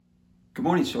Good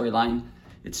morning, Storyline.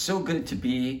 It's so good to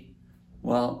be,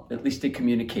 well, at least in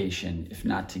communication, if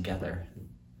not together.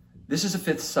 This is a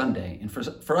fifth Sunday, and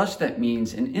for us that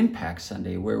means an Impact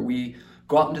Sunday where we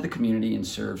go out into the community and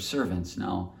serve servants.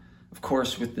 Now, of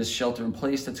course, with this shelter in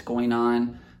place that's going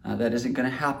on, that isn't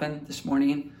going to happen this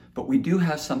morning, but we do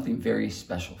have something very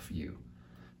special for you.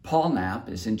 Paul Knapp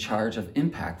is in charge of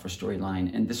Impact for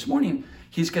Storyline, and this morning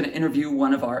he's going to interview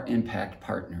one of our Impact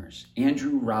partners,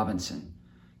 Andrew Robinson.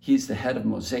 He's the head of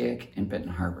Mosaic in Benton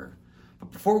Harbor.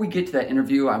 But before we get to that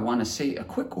interview, I want to say a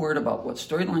quick word about what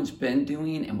Storyline's been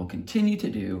doing and will continue to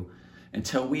do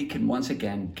until we can once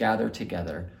again gather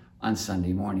together on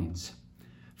Sunday mornings.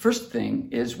 First thing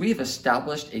is we've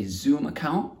established a Zoom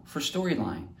account for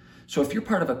Storyline. So if you're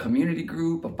part of a community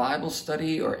group, a Bible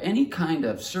study, or any kind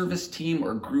of service team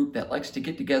or group that likes to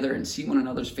get together and see one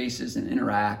another's faces and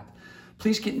interact,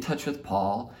 please get in touch with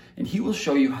Paul and he will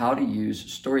show you how to use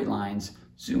Storyline's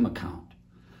Zoom account.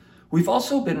 We've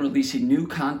also been releasing new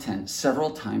content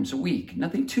several times a week.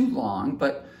 Nothing too long,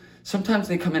 but sometimes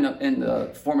they come in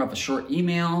the form of a short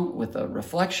email with a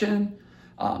reflection.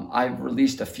 I've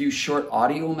released a few short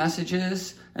audio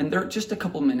messages, and they're just a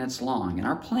couple minutes long. And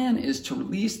our plan is to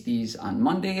release these on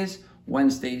Mondays,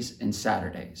 Wednesdays, and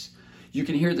Saturdays. You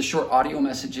can hear the short audio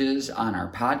messages on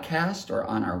our podcast or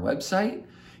on our website.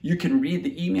 You can read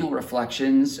the email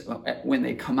reflections when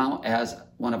they come out as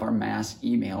one of our mass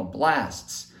email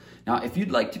blasts. Now, if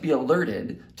you'd like to be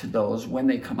alerted to those when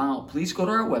they come out, please go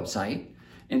to our website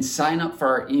and sign up for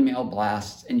our email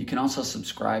blasts, and you can also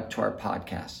subscribe to our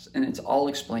podcasts, and it's all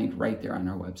explained right there on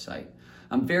our website.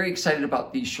 I'm very excited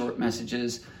about these short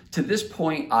messages. To this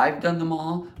point, I've done them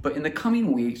all, but in the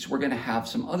coming weeks, we're going to have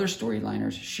some other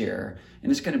Storyliners share,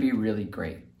 and it's going to be really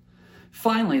great.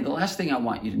 Finally, the last thing I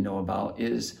want you to know about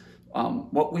is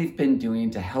what we've been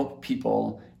doing to help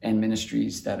people and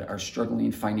ministries that are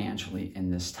struggling financially in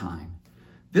this time.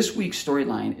 This week's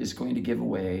Storyline is going to give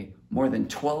away more than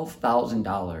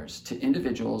 $12,000 to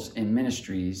individuals and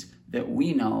ministries that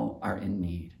we know are in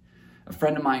need. A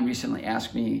friend of mine recently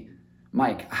asked me,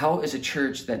 Mike, how is a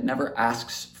church that never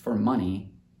asks for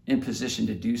money in position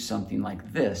to do something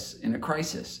like this in a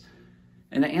crisis?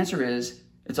 And the answer is,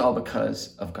 it's all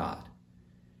because of God.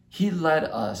 He led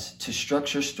us to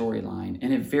structure Storyline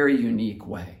in a very unique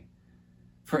way.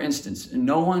 For instance,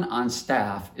 no one on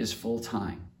staff is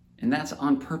full-time, and that's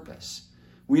on purpose.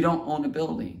 We don't own a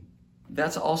building.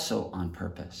 That's also on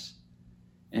purpose.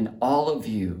 And all of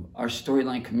you, our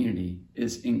Storyline community,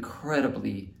 is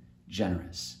incredibly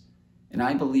generous. And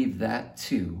I believe that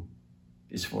too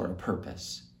is for a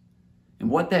purpose. And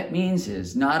what that means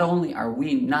is not only are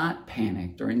we not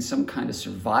panicked or in some kind of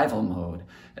survival mode,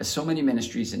 as so many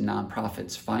ministries and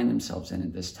nonprofits find themselves in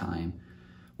at this time,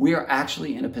 we are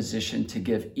actually in a position to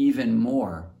give even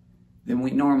more than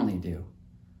we normally do.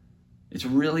 It's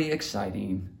really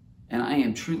exciting, and I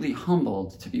am truly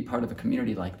humbled to be part of a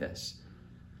community like this.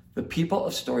 The people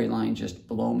of Storyline just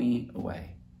blow me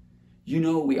away. You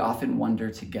know, we often wonder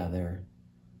together,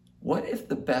 what if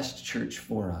the best church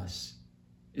for us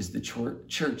is the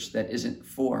church that isn't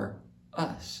for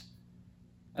us?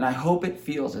 And I hope it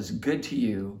feels as good to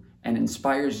you and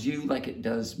inspires you like it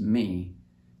does me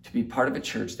to be part of a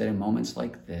church that in moments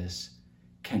like this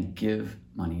can give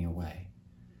money away.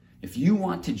 If you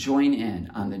want to join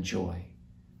in on the joy,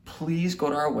 please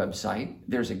go to our website.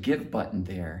 There's a give button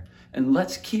there. And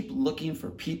let's keep looking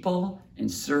for people and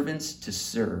servants to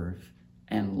serve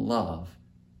and love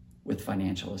with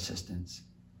financial assistance.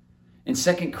 In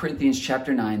 2 Corinthians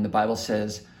chapter 9, the Bible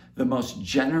says, the most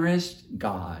generous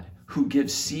God who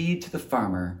gives seed to the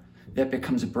farmer that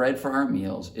becomes bread for our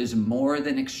meals is more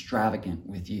than extravagant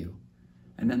with you.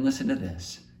 And then listen to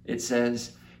this. It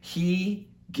says, he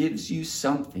gives you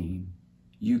something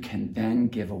you can then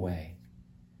give away,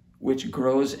 which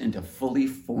grows into fully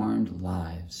formed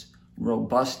lives,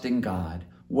 robust in God,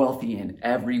 wealthy in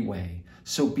every way.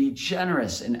 So be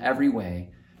generous in every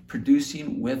way,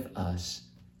 producing with us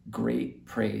great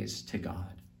praise to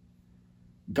God.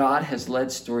 God has led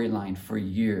Storyline for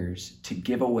years to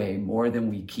give away more than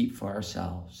we keep for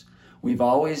ourselves. We've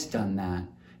always done that.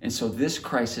 And so this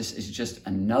crisis is just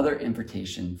another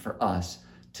invitation for us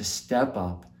to step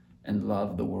up and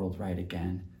love the world right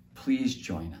again. Please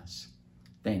join us.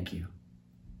 Thank you.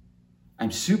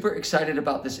 I'm super excited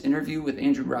about this interview with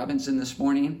Andrew Robinson this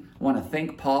morning. I want to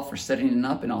thank Paul for setting it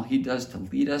up and all he does to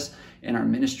lead us in our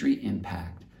ministry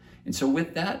Impact. And so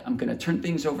with that, I'm going to turn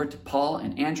things over to Paul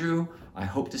and Andrew. I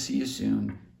hope to see you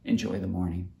soon. Enjoy the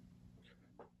morning.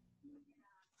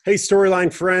 Hey,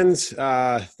 Storyline friends.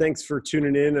 Thanks for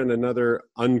tuning in on another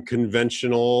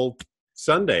unconventional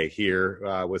Sunday here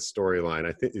with Storyline.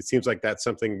 I think it seems like that's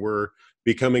something we're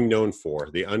becoming known for,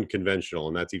 the unconventional,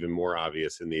 and that's even more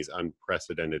obvious in these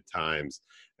unprecedented times.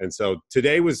 And so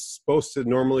today was supposed to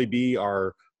normally be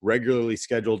our regularly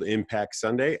scheduled Impact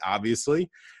Sunday. Obviously,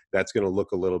 that's going to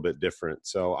look a little bit different.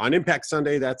 So on Impact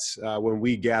Sunday, that's when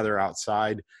we gather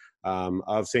outside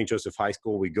of St. Joseph High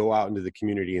School. We go out into the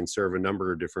community and serve a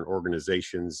number of different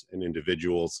organizations and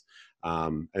individuals.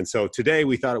 And so today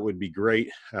we thought it would be great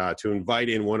to invite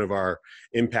in one of our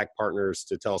impact partners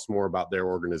to tell us more about their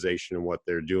organization and what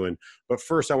they're doing. But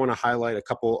first, I want to highlight a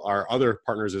couple our other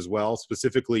partners as well,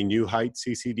 specifically New Heights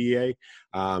CCDA.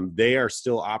 They are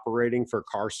still operating for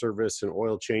car service and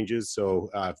oil changes. So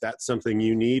if that's something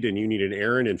you need and you need an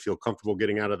errand and feel comfortable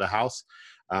getting out of the house,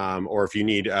 or if you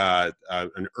need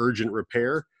an urgent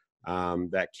repair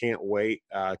that can't wait,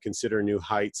 consider New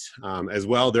Heights. As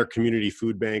well, their community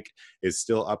food bank is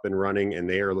still up and running, and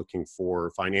they are looking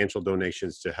for financial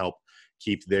donations to help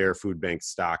keep their food bank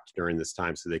stocked during this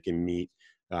time so they can meet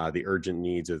the urgent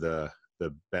needs of the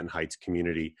Benton Heights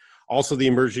community. Also, the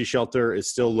emergency shelter is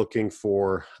still looking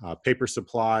for paper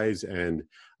supplies and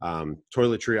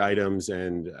toiletry items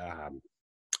and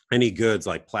any goods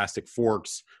like plastic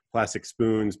forks, plastic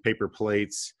spoons, paper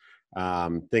plates,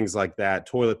 things like that,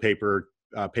 toilet paper,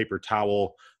 paper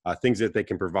towel, things that they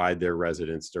can provide their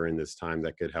residents during this time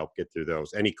that could help get through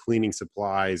those. Any cleaning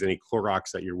supplies, any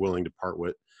Clorox that you're willing to part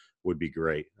with would be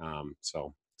great.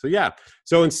 So yeah.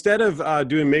 So instead of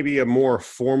doing maybe a more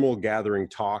formal gathering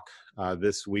talk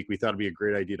this week, we thought it'd be a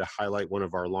great idea to highlight one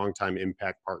of our longtime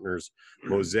impact partners,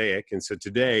 Mosaic. And so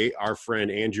today, our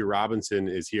friend Andrew Robinson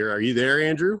is here. Are you there,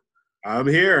 Andrew? I'm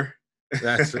here.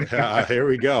 That's here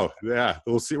we go. Yeah,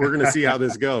 we'll see. We're going to see how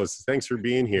this goes. Thanks for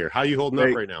being here. How you holding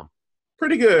up right now?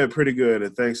 Pretty good.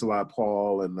 And thanks a lot,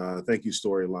 Paul. And thank you,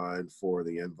 Storyline, for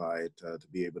the invite to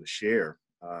be able to share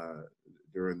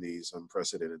during these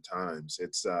unprecedented times.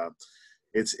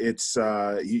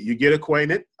 You get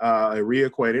acquainted,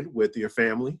 reacquainted with your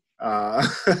family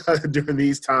during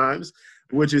these times,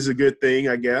 which is a good thing,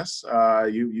 I guess.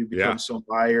 You become so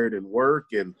mired in work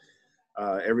and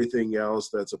everything else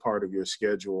that's a part of your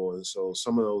schedule. And so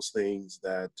some of those things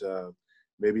that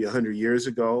maybe 100 years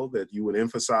ago that you would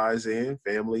emphasize in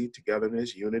family,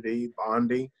 togetherness, unity,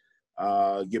 bonding,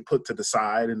 get put to the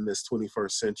side in this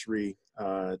 21st century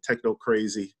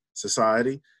techno-crazy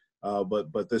society.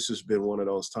 But this has been one of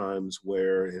those times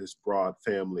where it has brought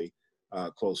family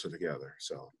closer together.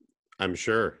 So I'm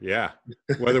sure, yeah.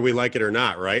 Whether we like it or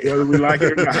not, right? Whether we like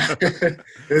it or not.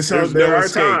 And so there are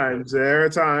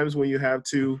times when you have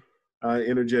two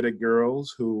energetic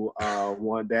girls who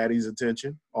want daddy's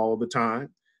attention all the time,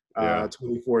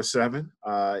 24/7.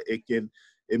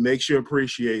 It makes you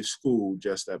appreciate school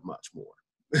just that much more.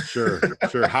 Sure.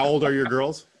 How old are your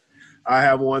girls? I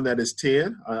have one that is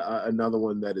 10, another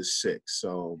one that is 6.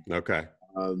 So okay,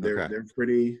 they're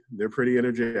pretty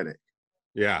energetic.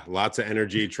 Yeah, lots of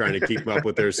energy trying to keep up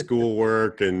with their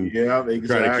schoolwork and exactly.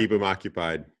 trying to keep them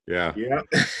occupied. Yeah,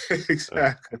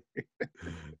 exactly.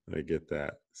 I get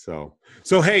that. So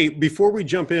hey, before we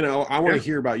jump in, I want to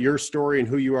hear about your story and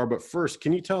who you are. But first,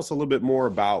 can you tell us a little bit more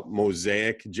about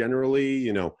Mosaic generally?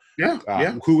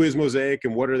 Who is Mosaic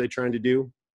and what are they trying to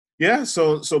do? Yeah,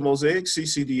 so Mosaic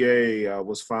CCDA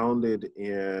was founded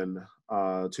in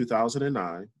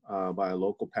 2009 by a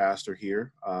local pastor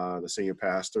here, the senior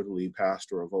pastor, the lead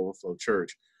pastor of Overflow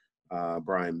Church,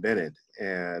 Brian Bennett.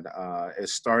 And it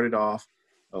started off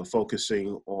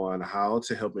focusing on how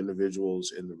to help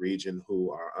individuals in the region who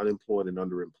are unemployed and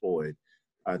underemployed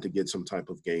to get some type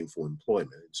of gainful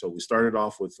employment. So we started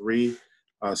off with 3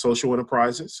 social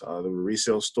enterprises, the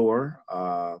resale store,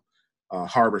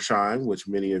 Harbor Shine, which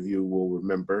many of you will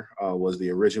remember was the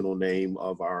original name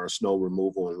of our snow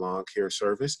removal and lawn care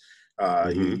service.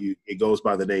 It goes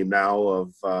by the name now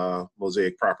of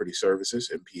Mosaic Property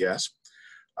Services, MPS.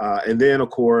 And then, of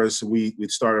course, we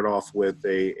started off with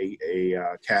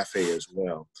a cafe as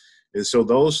well. And so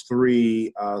those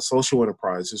 3 social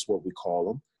enterprises, what we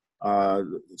call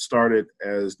them, started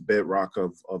as the bedrock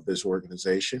of this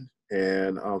organization.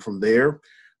 And from there,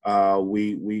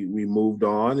 we moved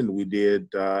on and we did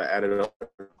added up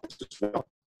as well.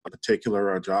 In particular,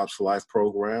 our Jobs for Life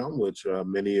program, which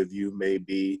many of you may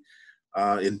be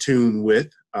in tune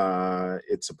with.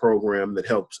 It's a program that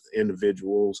helps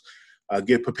individuals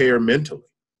get prepared mentally.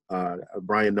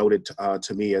 Brian noted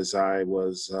to me as I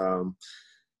was, in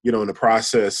the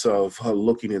process of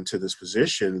looking into this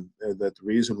position, that the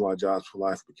reason why Jobs for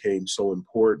Life became so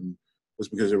important was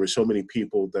because there were so many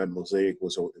people that Mosaic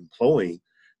was employing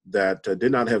that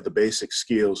did not have the basic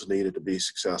skills needed to be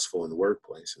successful in the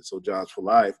workplace. And so Jobs for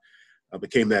Life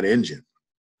became that engine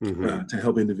to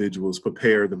help individuals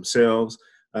prepare themselves,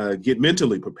 get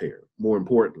mentally prepared, more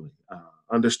importantly,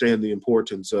 understand the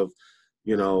importance of,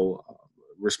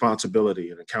 responsibility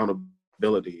and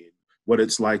accountability, what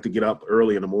it's like to get up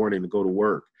early in the morning to go to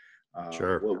work,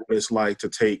 Sure. what it's like to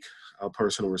take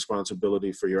personal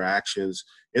responsibility for your actions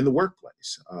in the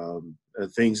workplace.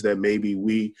 Things that maybe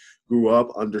we grew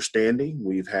up understanding.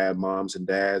 We've had moms and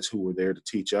dads who were there to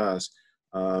teach us.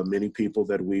 Many people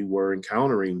that we were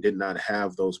encountering did not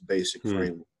have those basic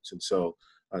frameworks. And so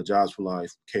Jobs for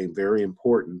Life became very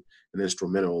important and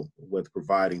instrumental with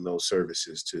providing those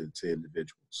services to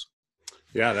individuals.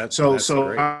 Yeah, that's So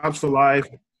great. Jobs for Life,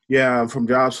 from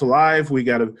Jobs for Life, we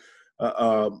got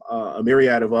a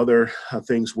myriad of other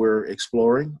things we're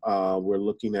exploring. We're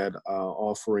looking at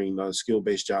offering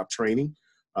skill-based job training.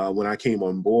 When I came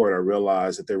on board, I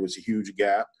realized that there was a huge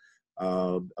gap,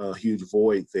 a huge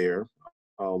void there.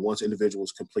 Once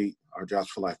individuals complete our Jobs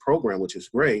for Life program, which is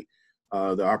great,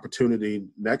 the opportunity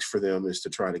next for them is to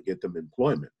try to get them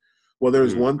employment. Well,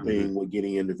 there's one thing with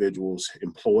getting individuals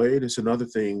employed. It's another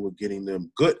thing with getting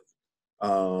them good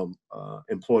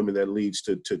employment that leads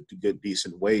to good,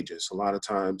 decent wages. A lot of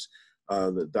times,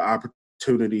 the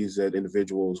opportunities that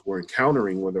individuals were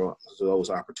encountering were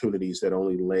those opportunities that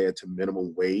only led to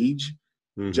minimum wage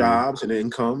jobs and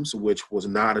incomes, which was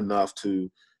not enough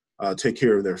to take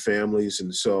care of their families.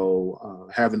 And so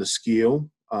having a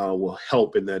skill will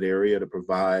help in that area to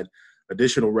provide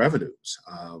additional revenues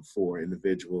for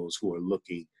individuals who are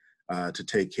looking to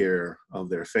take care of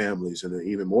their families. And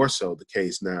even more so the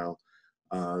case now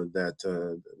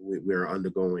that we're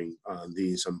undergoing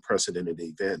these unprecedented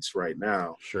events right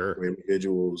now, Sure. where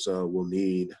individuals will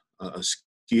need a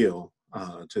skill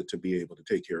to be able to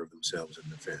take care of themselves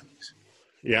and their families.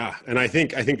 Yeah, and I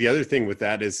think the other thing with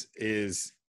that is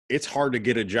it's hard to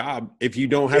get a job if you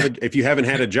don't have if you haven't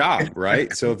had a job,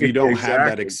 right? So if you don't have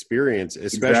that experience,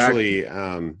 especially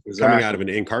coming out of an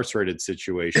incarcerated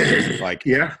situation, like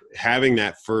having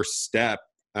that first step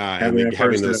and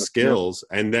having those skills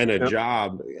and then a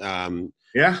job,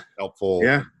 helpful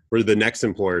for the next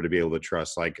employer to be able to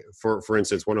trust. Like for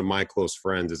instance, one of my close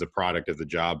friends is a product of the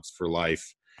Jobs for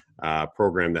Life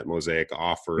program that Mosaic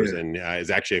offers, and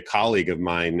is actually a colleague of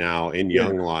mine now in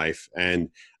Young Life. And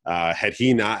had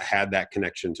he not had that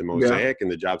connection to Mosaic and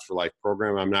the Jobs for Life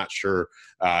program, I'm not sure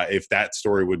if that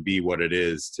story would be what it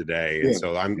is today. And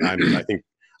so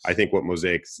I think what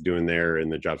Mosaic's doing there in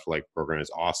the Jobs for Life program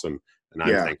is awesome, and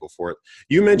I'm thankful for it.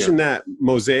 You mentioned that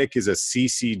Mosaic is a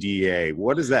CCDA.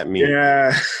 What does that mean?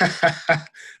 Yeah,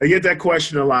 I get that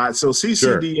question a lot. So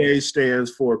CCDA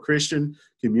stands for Christian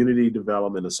Community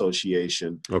Development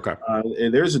Association. Okay.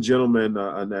 And there's a gentleman,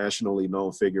 a nationally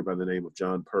known figure by the name of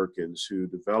John Perkins, who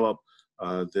developed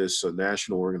this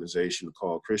national organization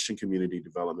called Christian Community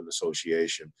Development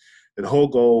Association. And the whole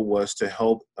goal was to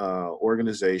help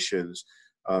organizations,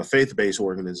 faith-based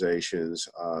organizations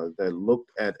that looked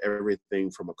at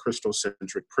everything from a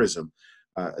Christocentric prism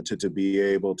to be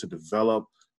able to develop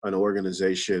an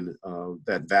organization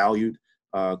that valued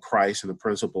Christ and the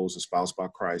principles espoused by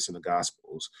Christ and the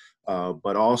Gospels,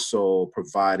 but also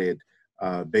provided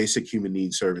basic human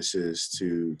needs services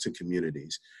to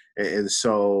communities. And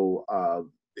so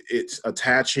it's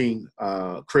attaching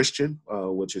Christian,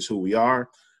 which is who we are,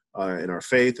 in our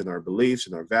faith and our beliefs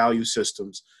and our value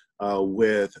systems,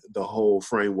 with the whole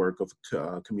framework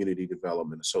of Community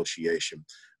Development Association.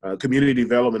 Community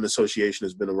Development Association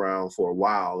has been around for a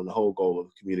while, and the whole goal of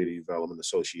Community Development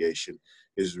Association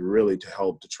is really to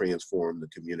help to transform the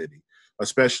community,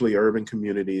 especially urban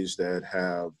communities that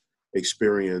have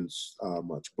experienced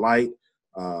much blight,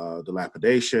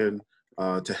 dilapidation,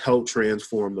 to help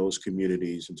transform those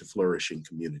communities into flourishing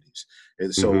communities.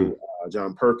 And so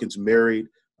John Perkins married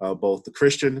both the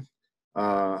Christian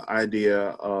idea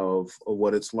of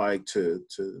what it's like to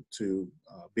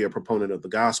be a proponent of the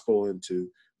gospel and to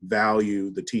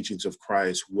value the teachings of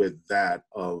Christ with that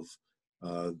of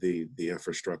the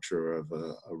infrastructure of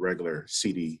a regular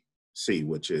CDC,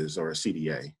 which is, or a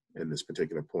CDA in this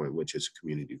particular point, which is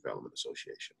Community Development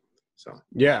Association. So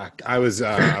I was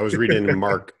reading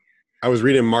Mark. I was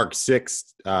reading Mark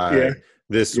 6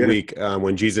 this week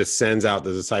when Jesus sends out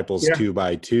the disciples 2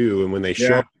 by 2, and when they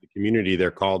show up in the community,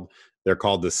 they're called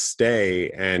to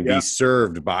stay and be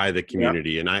served by the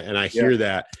community. And I hear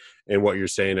that in what you're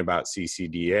saying about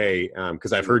CCDA,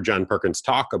 because I've heard John Perkins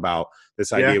talk about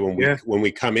this idea when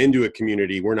we come into a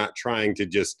community, we're not trying to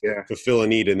just fulfill a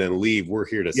need and then leave. We're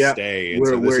here to stay. And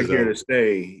we're here to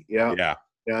stay.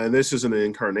 And this is an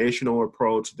incarnational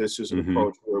approach. This is an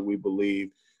approach where we believe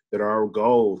that our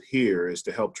goal here is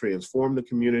to help transform the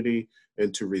community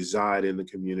and to reside in the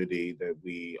community that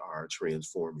we are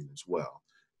transforming as well.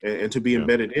 and to be Yeah.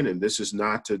 embedded in it. This is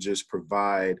not to just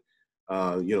provide,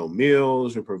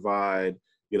 meals or provide,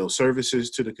 services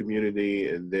to the community.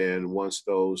 And then once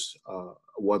a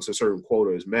certain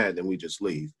quota is met, then we just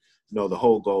leave. No, the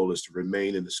whole goal is to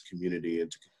remain in this community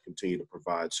and to continue to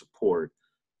provide support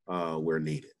where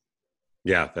needed.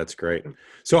 Yeah, that's great.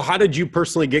 So how did you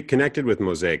personally get connected with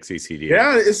Mosaic CCDA?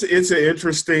 Yeah, it's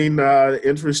an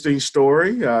interesting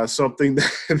story. Something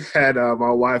that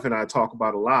my wife and I talk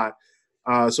about a lot.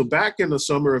 So back in the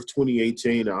summer of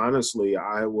 2018, honestly,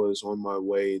 I was on my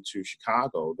way to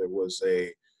Chicago. There was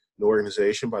an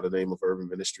organization by the name of Urban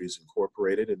Ministries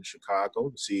Incorporated in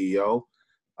Chicago. The CEO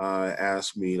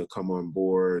asked me to come on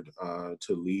board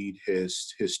to lead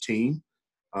his team.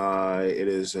 It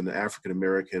is an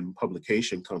African-American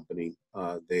publication company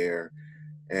there.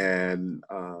 And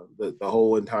the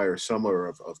whole entire summer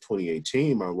of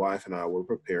 2018, my wife and I were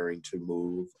preparing to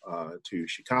move to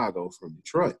Chicago from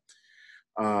Detroit.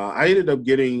 I ended up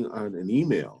getting an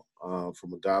email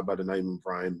from a guy by the name of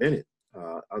Brian Bennett,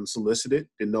 unsolicited,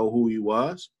 didn't know who he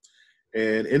was.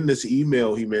 And in this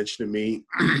email, he mentioned to me,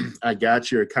 I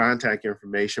got your contact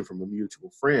information from a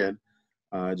mutual friend,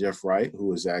 Jeff Wright,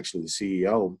 who is actually the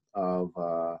CEO of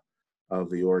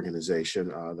the organization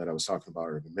that I was talking about,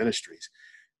 Urban Ministries.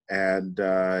 And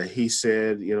he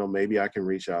said, maybe I can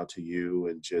reach out to you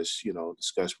and just,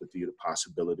 discuss with you the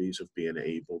possibilities of being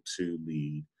able to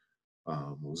lead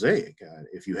Mosaic.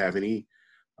 If you have any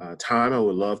time, I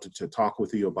would love to talk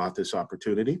with you about this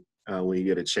opportunity when you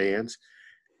get a chance.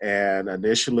 And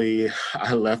initially,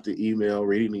 I left the email,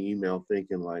 reading the email,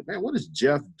 thinking like, man, what is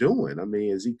Jeff doing? I mean,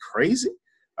 is he crazy?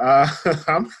 And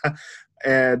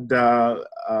I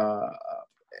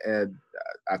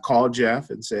called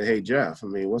Jeff and said, hey, Jeff, I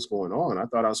mean, what's going on? I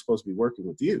thought I was supposed to be working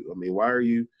with you. I mean, why are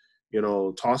you,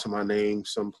 tossing my name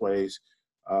someplace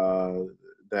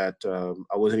that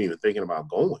I wasn't even thinking about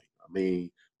going? I mean,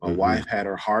 my wife had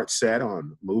her heart set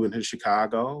on moving to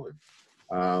Chicago. And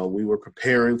we were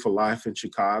preparing for life in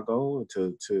Chicago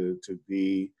to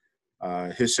be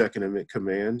his second in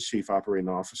command, Chief Operating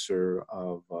Officer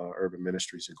of Urban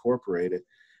Ministries Incorporated.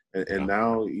 And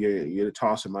now you're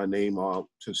tossing my name off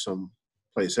to some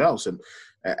place else. And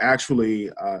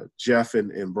actually, Jeff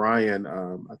and Brian,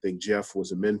 I think Jeff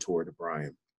was a mentor to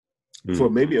Brian for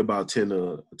maybe about 10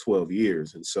 to 12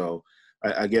 years. And so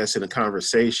I guess in a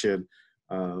conversation,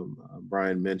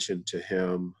 Brian mentioned to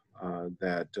him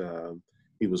that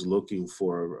he was looking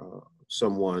for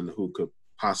someone who could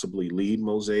possibly lead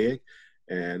Mosaic,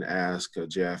 and asked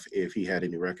Jeff if he had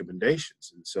any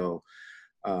recommendations. And so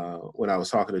when I was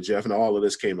talking to Jeff, and all of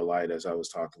this came to light as I was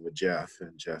talking with Jeff,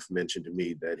 and Jeff mentioned to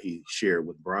me that he shared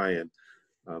with Brian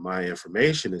my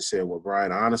information and said, well,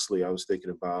 Brian, honestly, I was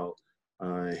thinking about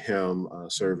him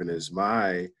serving as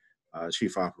my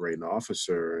Chief Operating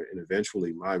Officer and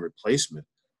eventually my replacement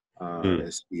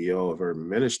as CEO of Urban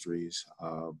Ministries.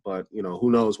 But,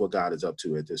 who knows what God is up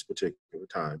to at this particular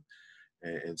time.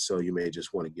 And so you may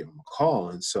just want to give him a call.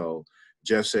 And so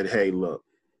Jeff said, hey, look,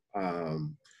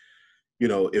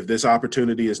 if this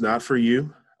opportunity is not for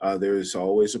you, there is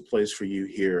always a place for you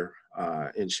here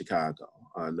in Chicago.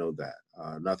 I know that.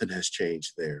 Nothing has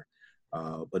changed there.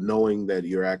 But knowing that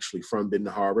you're actually from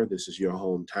Benton Harbor, this is your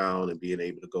hometown, and being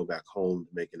able to go back home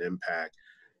to make an impact,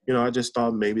 I just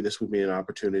thought maybe this would be an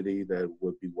opportunity that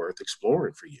would be worth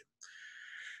exploring for you.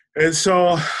 And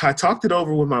so I talked it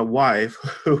over with my wife,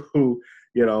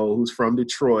 who's from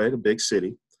Detroit, a big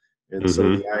city. And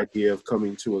so the idea of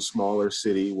coming to a smaller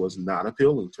city was not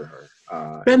appealing to her.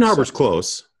 Benton Harbor's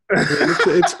close.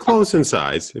 It's close in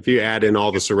size if you add in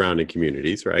all the surrounding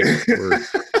communities, right?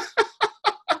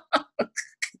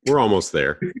 We're almost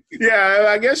there. Yeah,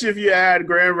 I guess if you add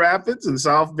Grand Rapids and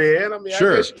South Bend, I mean,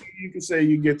 sure. I guess you can say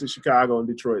you get to Chicago and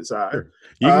Detroit side. Sure.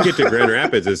 You can get to Grand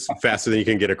Rapids as faster than you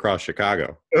can get across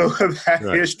Chicago.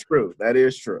 That is true. That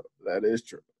is true.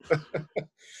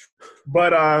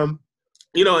 But,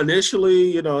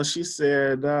 initially, she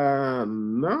said,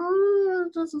 no,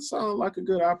 it doesn't sound like a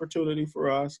good opportunity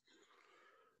for us.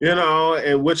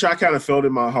 And which I kind of felt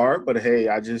in my heart, but hey,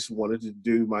 I just wanted to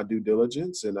do my due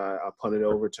diligence, and I punted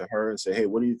over to her and say, hey,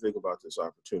 what do you think about this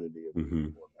opportunity of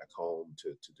going back home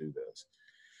to do this?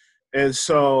 And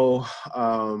so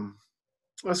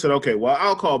I said, okay, well,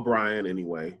 I'll call Brian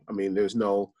anyway. I mean, there's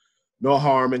no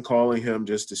harm in calling him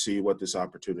just to see what this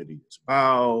opportunity is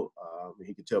about.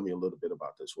 He could tell me a little bit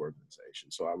about this organization.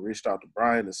 So I reached out to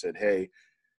Brian and said, hey,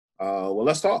 well,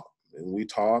 let's talk. And we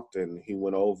talked, and he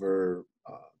went over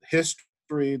the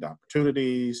history, the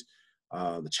opportunities,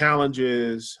 the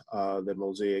challenges that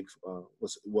Mosaic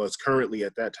was currently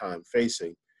at that time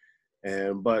facing.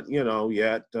 But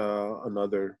yet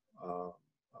another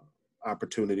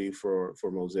opportunity for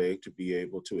Mosaic to be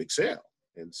able to excel.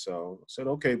 And so I said,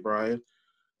 okay, Brian,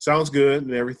 sounds good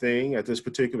and everything. At this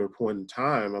particular point in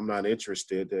time, I'm not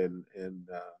interested in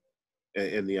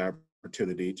the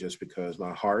opportunity, just because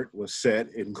my heart was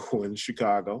set in going to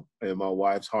Chicago, and my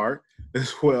wife's heart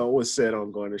as well was set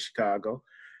on going to Chicago.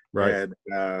 Right.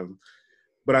 And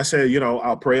but I said,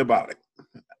 I'll pray about it.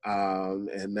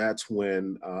 And that's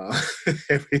when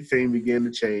everything began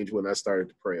to change, when I started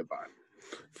to pray about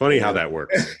it. Funny how that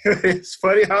works. It's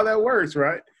funny how that works,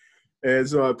 right? And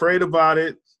so I prayed about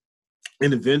it,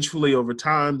 and eventually over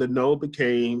time, the no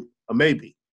became a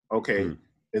maybe. Okay.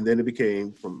 And then it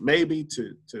became from maybe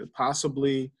to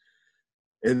possibly.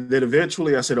 And then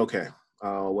eventually I said, okay,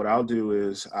 what I'll do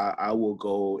is I will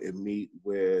go and meet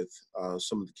with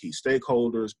some of the key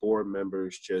stakeholders, board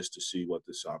members, just to see what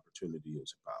this opportunity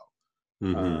is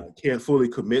about. Can't fully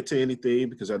commit to anything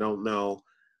because I don't know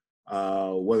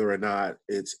whether or not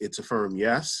it's a firm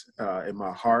yes in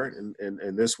my heart.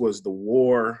 And this was the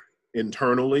war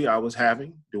internally I was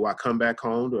having. Do I come back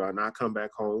home? Do I not come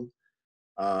back home?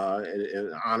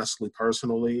 And honestly,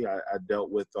 personally, I dealt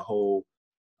with the whole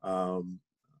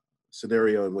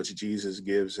scenario in which Jesus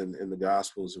gives in the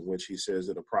Gospels, in which he says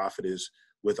that a prophet is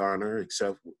with honor,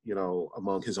 except,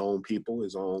 among his own people,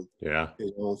 his own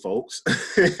folks.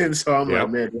 And so I'm like,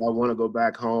 man, do I want to go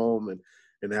back home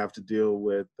and have to deal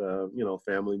with,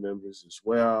 family members as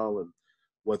well, and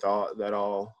what all that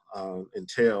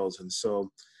entails. And so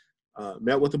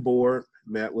met with the board,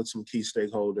 met with some key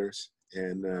stakeholders,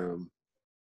 and,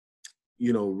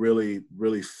 really,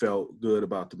 really felt good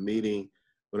about the meeting.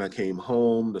 When I came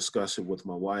home, discussed it with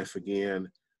my wife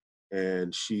again,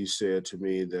 and she said to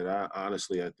me that I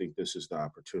think this is the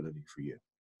opportunity for you.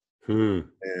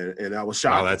 And I was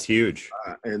shocked. Wow, that's huge.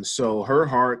 And so her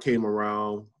heart came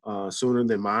around sooner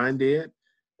than mine did.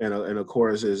 And of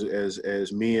course,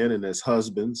 as men and as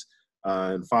husbands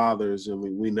and fathers, and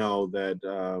we know that,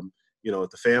 if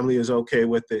the family is okay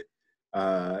with it,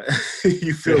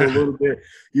 you feel a little bit,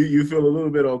 you feel a little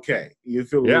bit okay. You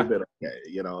feel a little bit okay.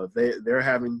 If they're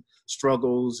having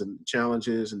struggles and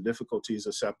challenges and difficulties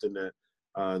accepting that,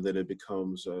 then it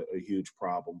becomes a huge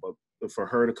problem. But for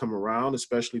her to come around,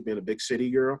 especially being a big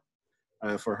city girl,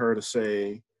 for her to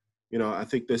say, I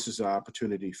think this is an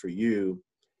opportunity for you,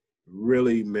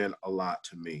 really meant a lot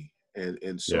to me.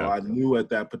 And so I knew at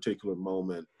that particular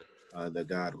moment that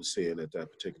God was saying at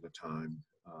that particular time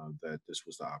that this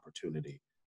was the opportunity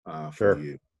for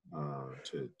you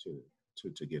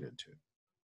to get into.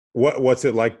 What's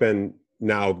it like been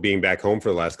now being back home for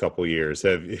the last couple of years?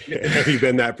 Have you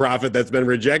been that prophet that's been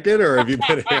rejected, or have you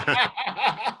been?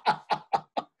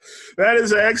 That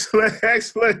is an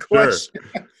excellent question.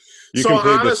 Sure. You can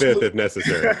plead the fifth if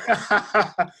necessary.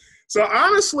 So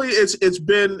honestly,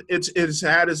 it's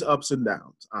had its ups and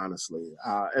downs, honestly,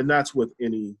 and that's with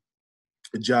any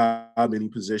job, any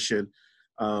position.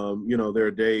 There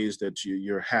are days that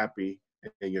you're happy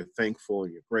and you're thankful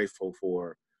and you're grateful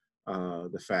for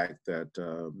the fact that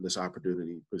this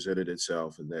opportunity presented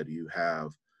itself, and that you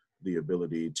have the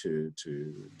ability to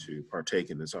partake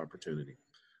in this opportunity.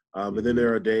 But then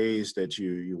there are days that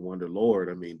you wonder, Lord,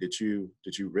 I mean, did you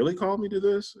really call me to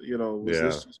this? Was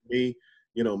this just me,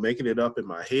 making it up in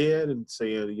my head and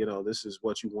saying, this is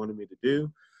what you wanted me to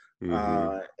do?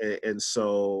 And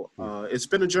so it's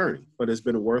been a journey, but it's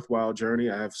been a worthwhile journey.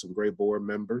 I have some great board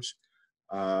members.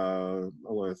 I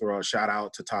want to throw a shout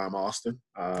out to Tom Austin,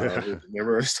 who's a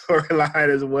member of Storyline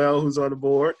as well, who's on the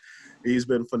board. He's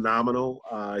been phenomenal.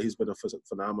 He's been a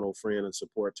phenomenal friend and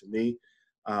support to me.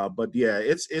 But yeah,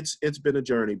 it's been a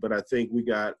journey, but I think we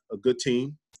got a good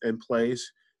team in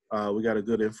place. We got a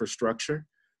good infrastructure.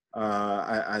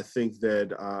 I think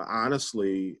that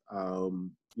honestly,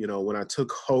 when I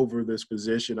took over this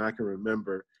position, I can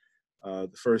remember the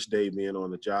first day being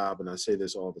on the job, and I say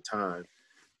this all the time.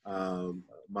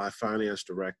 My finance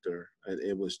director, and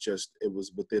it was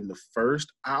within the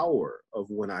first hour of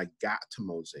when I got to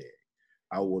Mosaic.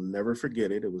 I will never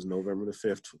forget it. It was November the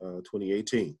 5th,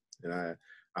 2018. And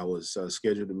I was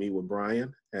scheduled to meet with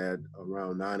Brian at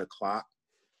around 9:00.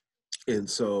 And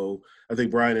so I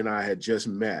think Brian and I had just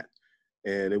met,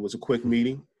 and it was a quick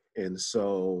meeting. And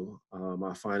so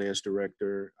my finance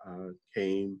director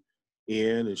came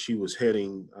in, and she was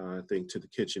heading, I think, to the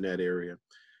kitchenette area.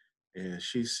 And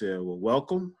she said, well,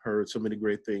 welcome. Heard so many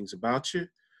great things about you.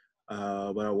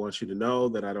 But I want you to know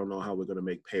that I don't know how we're going to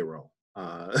make payroll.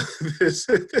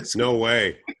 No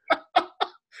way.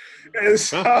 And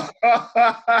so,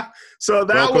 so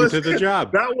that Welcome was to the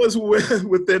job. That was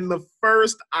within the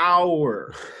first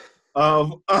hour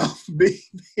of being.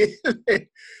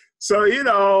 So, you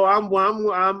know,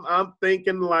 I'm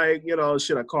thinking like, you know,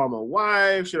 should I call my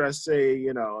wife? Should I say,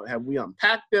 you know, have we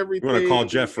unpacked You want to call everything?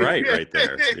 Jeff Wright right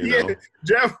there, you Yeah, know?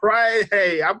 Jeff Wright.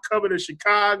 Hey, I'm coming to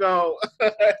Chicago.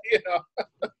 You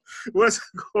know, what's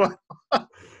going on?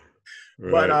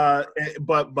 Right.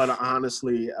 But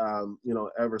honestly, you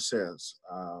know, ever since,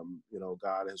 you know,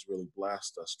 God has really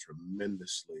blessed us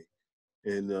tremendously,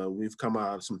 and we've come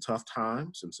out of some tough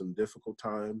times and some difficult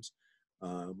times,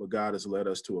 but God has led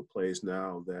us to a place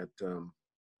now that,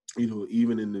 you know,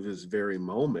 even in this very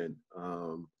moment,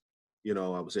 you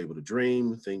know, I was able to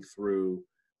dream, think through,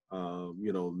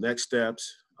 you know, next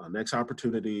steps, next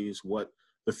opportunities, what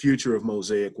the future of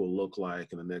Mosaic will look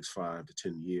like in the next 5 to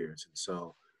 10 years. And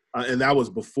so, and that was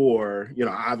before, you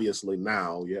know, obviously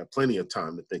now you have plenty of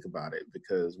time to think about it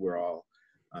because we're all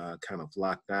kind of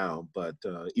locked down. But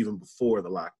even before the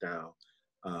lockdown,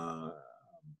 uh,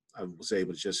 I was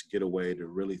able to just get away to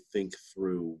really think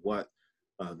through what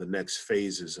the next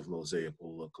phases of Mosaic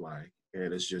will look like.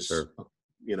 And it's just, Sure.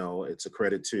 you know, it's a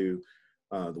credit to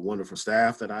the wonderful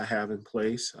staff that I have in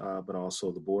place, but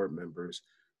also the board members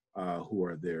who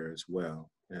are there as well,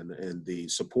 and the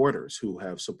supporters who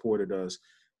have supported us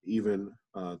even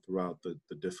throughout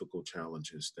the difficult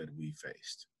challenges that we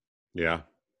faced. Yeah.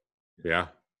 Yeah.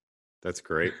 That's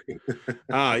great.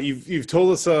 You've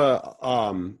told us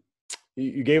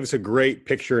you gave us a great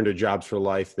picture into Jobs for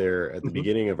Life there at the Mhm.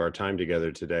 beginning of our time together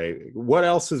today. What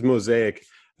else is Mosaic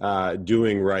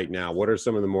doing right now? What are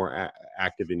some of the more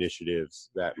active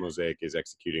initiatives that Mosaic is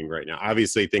executing right now?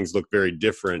 Obviously, things look very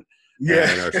different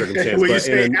Yeah, in our circumstance, when you but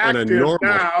say in a active normal,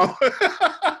 now,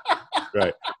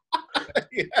 right,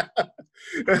 yeah.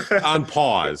 on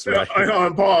pause, right?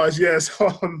 On pause, yes,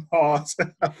 on pause.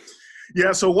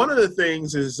 Yeah, so one of the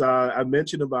things is I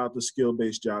mentioned about the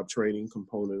skill-based job training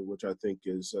component, which I think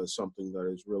is something that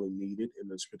is really needed in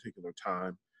this particular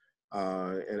time.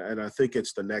 And I think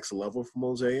it's the next level for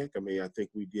Mosaic. I mean, I think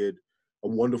we did a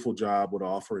wonderful job with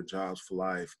offering Jobs for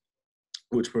Life,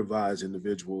 which provides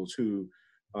individuals who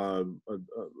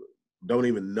don't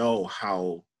even know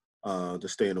how to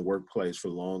stay in the workplace for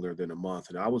longer than a month.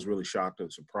 And I was really shocked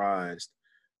and surprised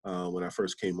when I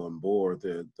first came on board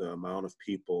the amount of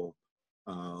people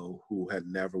who had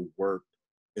never worked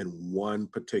in one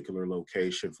particular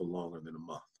location for longer than a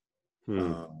month.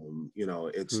 Hmm. You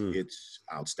know, Hmm. it's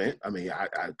outstanding. I mean,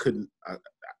 I couldn't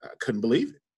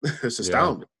believe it. It's Yeah.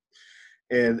 astounding.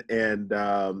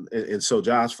 And so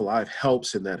Jobs for Life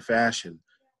helps in that fashion.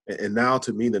 And now,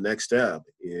 to me, the next step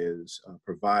is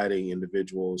providing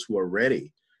individuals who are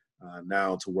ready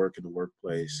now to work in the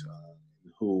workplace,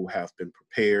 who have been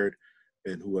prepared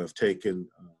and who have taken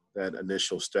that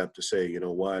initial step to say, you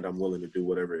know what, I'm willing to do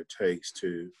whatever it takes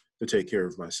to take care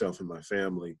of myself and my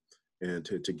family, and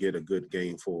to get a good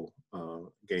gainful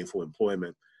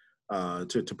employment,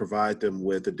 to provide them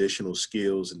with additional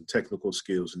skills and technical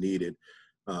skills needed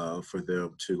for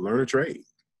them to learn a trade,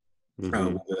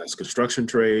 Mm-hmm. whether that's construction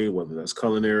trade, whether that's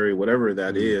culinary, whatever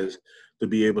that Mm. is, to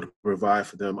be able to provide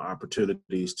for them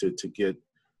opportunities to get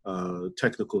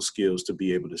technical skills to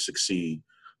be able to succeed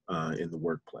in the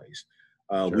workplace.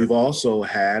 We've Sure. also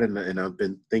had, and I've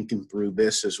been thinking through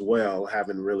this as well,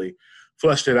 haven't really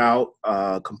fleshed it out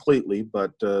completely,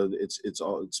 but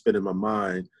it's been in my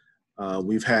mind.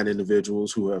 We've had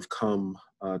individuals who have come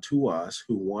to us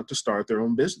who want to start their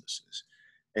own businesses,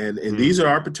 and Hmm. these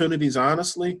are opportunities,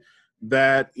 honestly,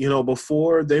 that, you know,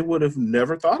 before they would have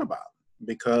never thought about,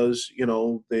 because, you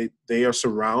know, they are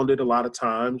surrounded a lot of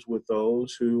times with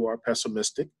those who are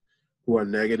pessimistic, who are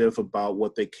negative about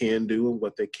what they can do and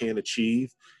what they can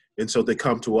achieve. And so they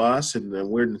come to us, and then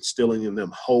we're instilling in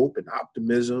them hope and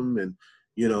optimism, and,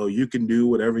 you know, you can do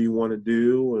whatever you want to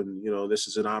do, and, you know, this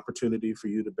is an opportunity for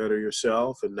you to better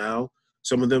yourself. And now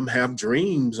some of them have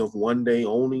dreams of one day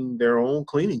owning their own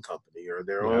cleaning company or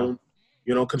their Yeah. own,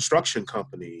 you know, construction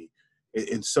company.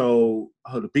 And so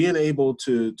being able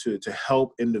to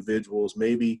help individuals,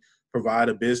 maybe provide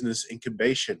a business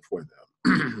incubation for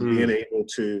them, being Hmm. able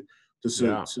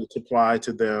Yeah. to supply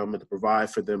to them and to provide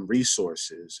for them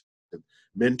resources and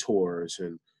mentors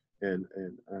and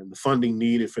the funding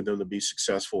needed for them to be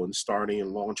successful in starting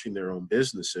and launching their own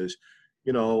businesses.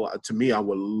 You know, to me, I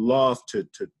would love to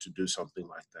do something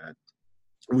like that.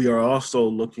 We are also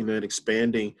looking at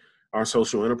expanding our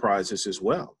social enterprises as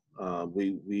well.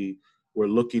 We were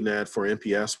looking at, for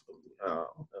NPS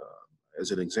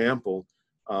as an example,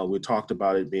 we talked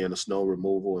about it being a snow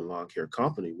removal and lawn care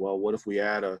company. Well, what if we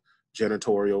add a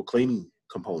janitorial cleaning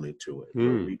component to it,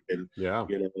 where Hmm. we can, Yeah.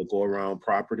 you know, go around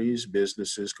properties,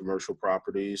 businesses, commercial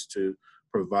properties, to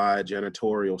provide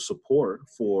janitorial support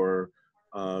for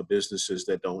businesses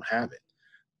that don't have it.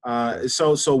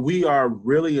 So we are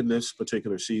really in this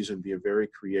particular season being very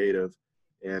creative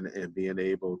and being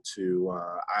able to.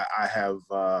 I have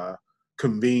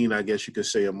convened, I guess you could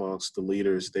say, amongst the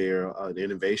leaders there, the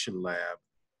innovation lab,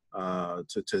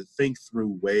 to think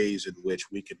through ways in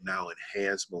which we can now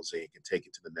enhance Mosaic and take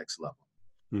it to the next level.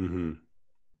 Mm-hmm.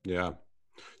 Yeah.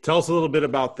 Tell us a little bit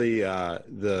about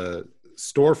the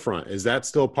storefront. Is that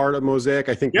still part of Mosaic?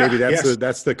 I think maybe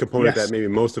that's the component that maybe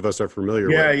most of us are familiar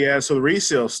with. Yeah. So the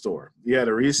resale store. Yeah,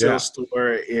 the resale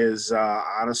store is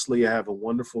honestly, I have a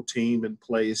wonderful team in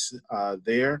place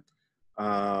there,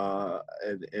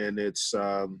 and it's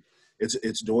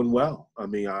doing well. I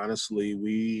mean, honestly,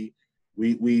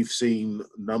 we've seen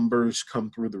numbers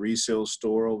come through the resale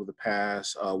store over the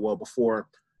past before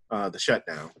the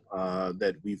shutdown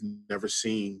that we've never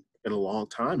seen in a long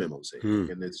time in Mosaic,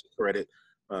 and it's credit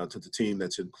to the team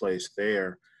that's in place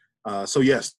there. So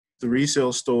yes, the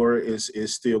resale store is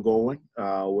still going.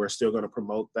 We're still going to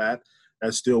promote that.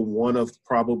 That's still one of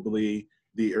probably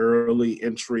the early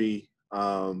entry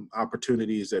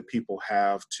opportunities that people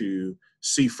have to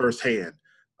see firsthand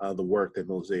the work that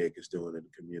Mosaic is doing in the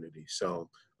community. So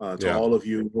to all of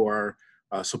you who are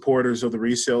supporters of the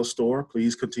resale store,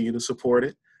 please continue to support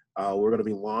it. We're going to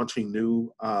be launching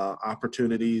new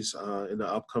opportunities in the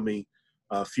upcoming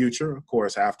future, of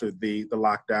course, after the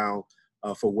lockdown,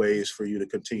 for ways for you to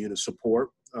continue to support.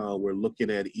 We're looking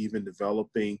at even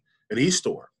developing an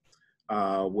e-store,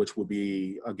 which will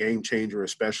be a game changer,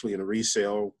 especially in a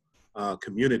resale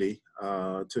community,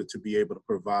 to be able to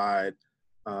provide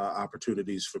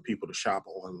opportunities for people to shop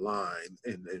online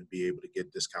and be able to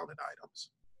get discounted items.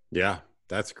 Yeah,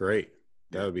 that's great.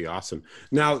 That would be awesome.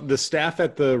 Now, the staff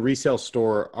at the resale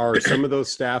store, are some of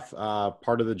those staff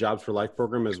part of the Jobs for Life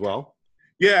program as well?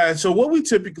 Yeah, and so what we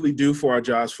typically do for our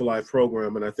Jobs for Life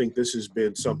program, and I think this has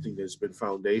been something that's been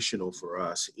foundational for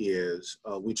us, is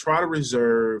we try to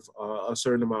reserve a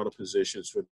certain amount of positions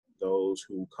for those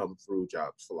who come through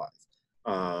Jobs for Life.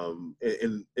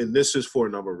 And this is for a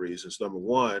number of reasons. Number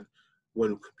one,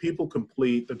 when people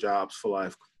complete the Jobs for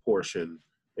Life portion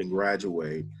and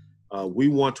graduate, we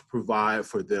want to provide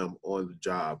for them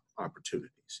on-the-job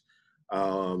opportunities.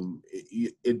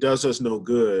 It does us no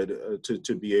good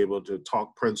to be able to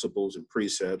talk principles and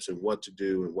precepts and what to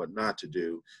do and what not to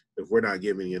do if we're not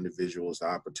giving individuals the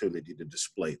opportunity to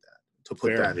display that, to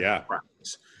put that into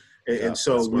practice. And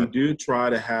so we do try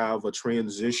to have a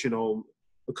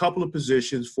couple of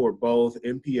positions for both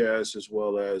MPS as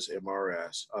well as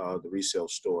MRS, the resale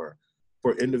store,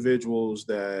 for individuals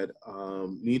that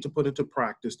need to put into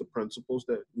practice the principles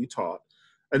that we taught.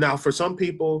 And now for some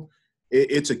people,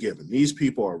 it's a given. These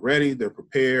people are ready, they're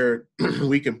prepared.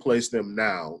 We can place them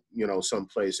now,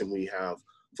 someplace, and we have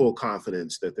full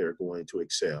confidence that they're going to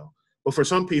excel. But for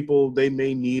some people, they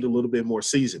may need a little bit more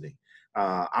seasoning,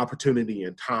 opportunity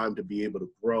and time to be able to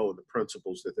grow in the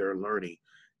principles that they're learning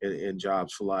in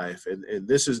Jobs for Life. And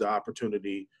this is the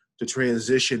opportunity to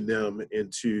transition them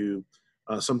into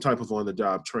some type of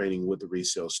on-the-job training with the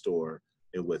resale store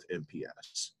and with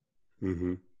MPS.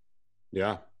 Mm-hmm.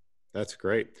 Yeah, that's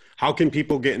great. How can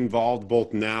people get involved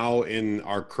both now in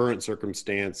our current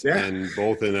circumstance and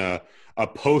both in a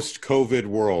post-COVID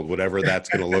world, whatever that's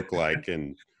going to look like,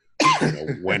 and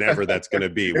whenever that's going to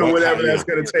be, whatever that's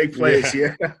going to take place.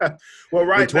 Yeah. Well,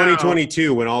 right in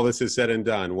 2022, when all this is said and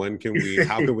done,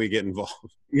 how can we get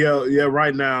involved? Yeah.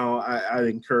 Right now, I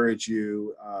encourage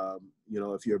you.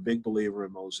 If you're a big believer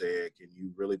in Mosaic and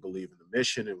you really believe in the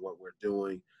mission and what we're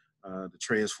doing to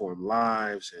transform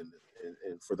lives, and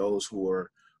for those who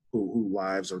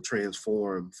lives are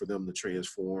transformed, for them to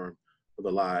transform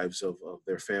the lives of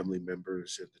their family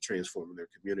members and to transform their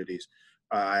communities,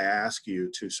 I ask you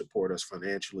to support us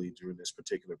financially during this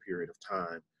particular period of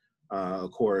time.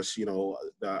 Of course,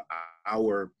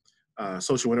 our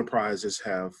social enterprises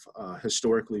have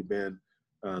historically been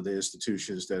the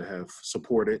institutions that have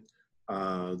supported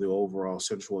the overall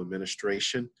central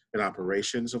administration and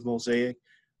operations of Mosaic.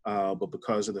 But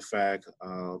because of the fact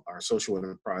our social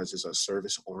enterprises are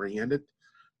service oriented,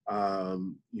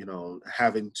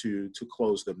 having to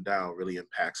close them down really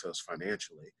impacts us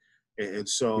financially. And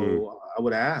so I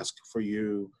would ask for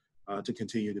you to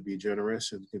continue to be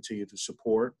generous and continue to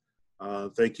support.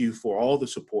 Thank you for all the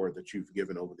support that you've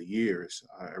given over the years.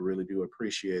 I really do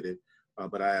appreciate it.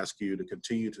 But I ask you to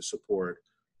continue to support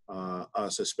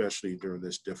us, especially during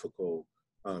this difficult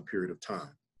period of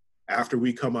time. After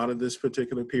we come out of this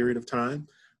particular period of time,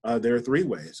 there are three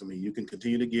ways. I mean, you can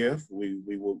continue to give. We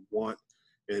will want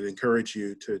and encourage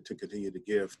you to continue to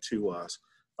give to us.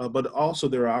 But also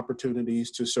there are opportunities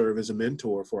to serve as a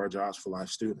mentor for our Jobs for Life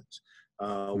students.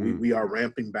 We are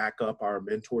ramping back up our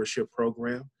mentorship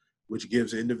program. which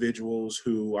gives individuals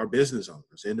who are business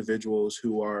owners, individuals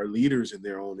who are leaders in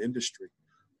their own industry,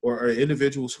 or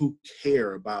individuals who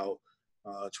care about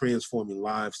transforming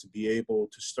lives, to be able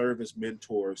to serve as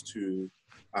mentors to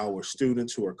our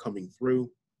students who are coming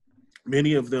through.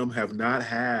 Many of them have not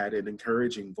had an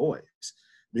encouraging voice.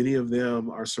 Many of them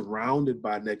are surrounded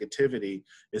by negativity.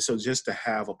 And so just to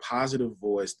have a positive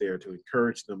voice there to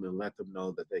encourage them and let them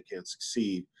know that they can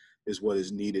succeed is what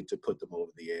is needed to put them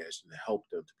over the edge and to help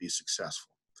them to be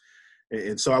successful.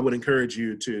 And so I would encourage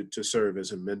you to serve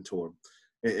as a mentor.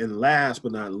 And last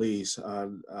but not least,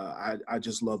 I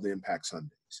just love the Impact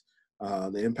Sundays.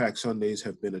 The Impact Sundays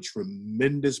have been a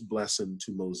tremendous blessing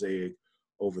to Mosaic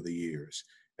over the years.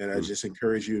 And I just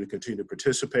encourage you to continue to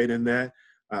participate in that.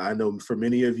 I know for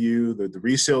many of you, the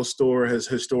resale store has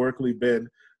historically been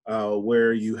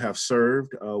where you have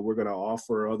served. We're going to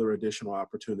offer other additional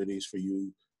opportunities for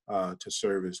you to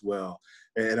serve as well.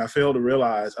 And I failed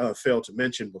to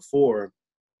mention before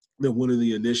that one of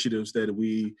the initiatives that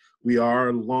we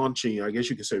are launching, I guess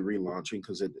you could say relaunching,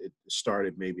 because it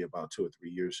started maybe about 2 or 3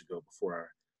 years ago before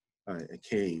I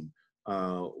came,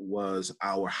 was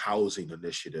our housing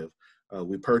initiative.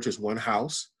 We purchased one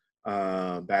house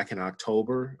back in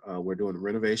October. We're doing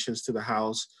renovations to the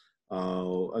house.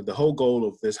 The whole goal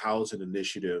of this housing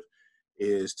initiative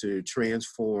is to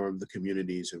transform the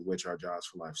communities in which our Jobs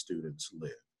for Life students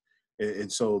live.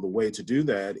 And so the way to do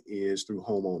that is through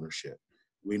home ownership.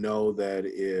 We know that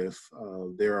if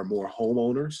there are more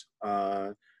homeowners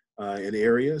in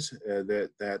areas,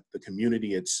 that the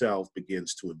community itself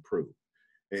begins to improve.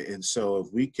 And so if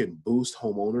we can boost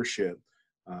home ownership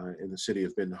in the city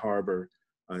of Benton Harbor,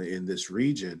 in this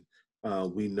region,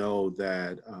 we know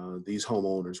that these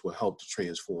homeowners will help to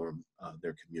transform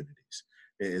their communities.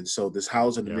 And so this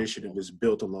housing initiative is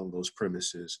built along those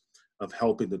premises of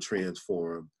helping to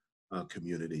transform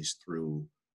communities through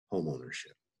home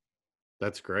ownership.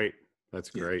 That's great.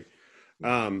 That's great.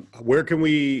 Where can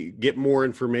we get more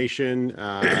information?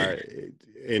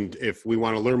 And if we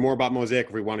want to learn more about Mosaic,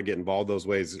 if we want to get involved those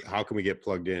ways, how can we get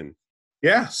plugged in?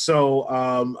 Yeah, so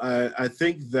I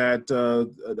think that,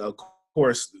 of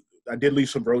course, I did leave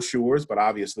some brochures, but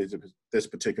obviously at this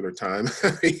particular time,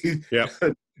 we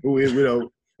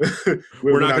don't.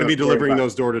 We're not going to be delivering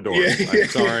those door to door. I'm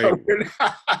sorry.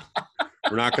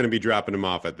 We're not going to be dropping them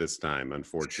off at this time,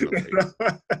 unfortunately.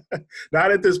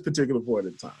 Not at this particular point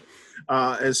in time.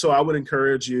 And so I would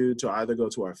encourage you to either go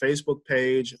to our Facebook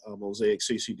page, Mosaic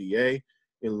CCDA,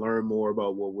 and learn more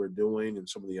about what we're doing and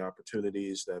some of the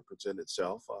opportunities that present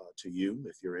itself to you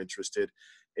if you're interested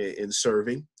in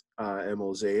serving at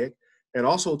Mosaic. And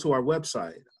also to our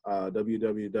website,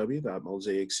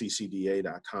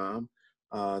 www.mosaicccda.com.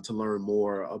 To learn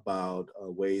more about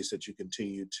ways that you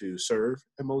continue to serve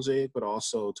at Mosaic, but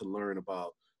also to learn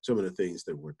about some of the things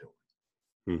that we're doing.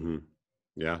 Mm-hmm.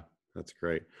 Yeah, that's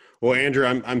great. Well, Andrew,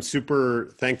 I'm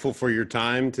super thankful for your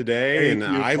time today, and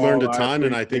I learned a ton,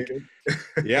 and I think,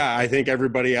 I think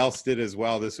everybody else did as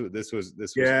well. This was.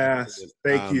 Yes,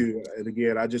 thank you. And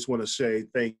again, I just want to say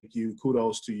thank you,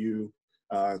 kudos to you,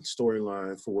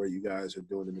 Storyline, for what you guys are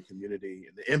doing in the community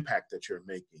and the impact that you're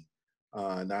making.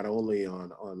 Not only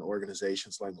on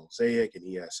organizations like Mosaic and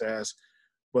ESS,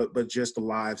 but just the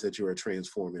lives that you are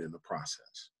transforming in the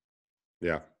process.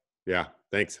 Yeah.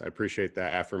 Thanks. I appreciate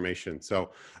that affirmation.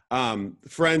 So,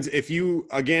 friends, if you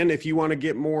want to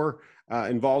get more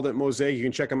involved at Mosaic, you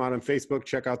can check them out on Facebook,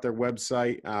 check out their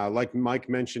website. Like Mike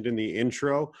mentioned in the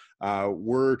intro,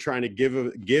 we're trying to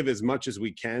give as much as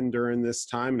we can during this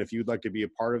time. And if you'd like to be a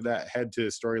part of that, head to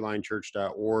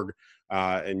storylinechurch.org.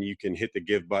 And you can hit the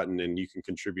give button and you can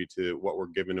contribute to what we're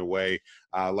giving away.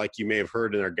 Like you may have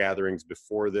heard in our gatherings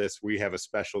before this, we have a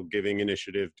special giving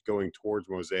initiative going towards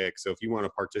Mosaic. So if you want to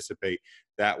participate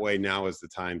that way, now is the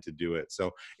time to do it.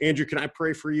 So Andrew, can I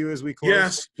pray for you as we close?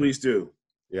 Yes, please do.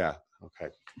 Yeah. Okay.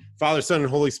 Father, Son, and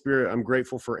Holy Spirit, I'm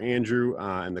grateful for Andrew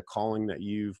and the calling that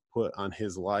you've put on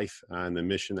his life and the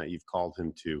mission that you've called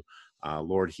him to.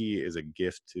 Lord, he is a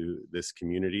gift to this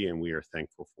community, and we are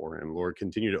thankful for him. Lord,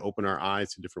 continue to open our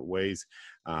eyes to different ways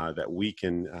that we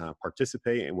can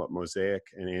participate in what Mosaic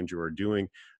and Andrew are doing.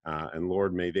 And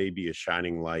Lord, may they be a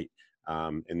shining light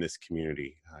in this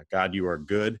community. God, you are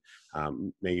good.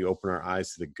 May you open our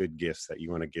eyes to the good gifts that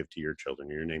you want to give to your children.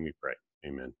 In your name we pray.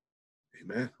 Amen.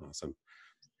 Amen. Awesome.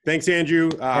 Thanks, Andrew.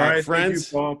 All right, friends.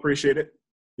 Thank you, Paul. Appreciate it.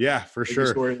 Yeah, for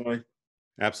sure. Storyline.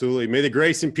 Absolutely. May the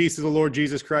grace and peace of the Lord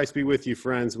Jesus Christ be with you,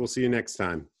 friends. We'll see you next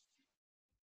time.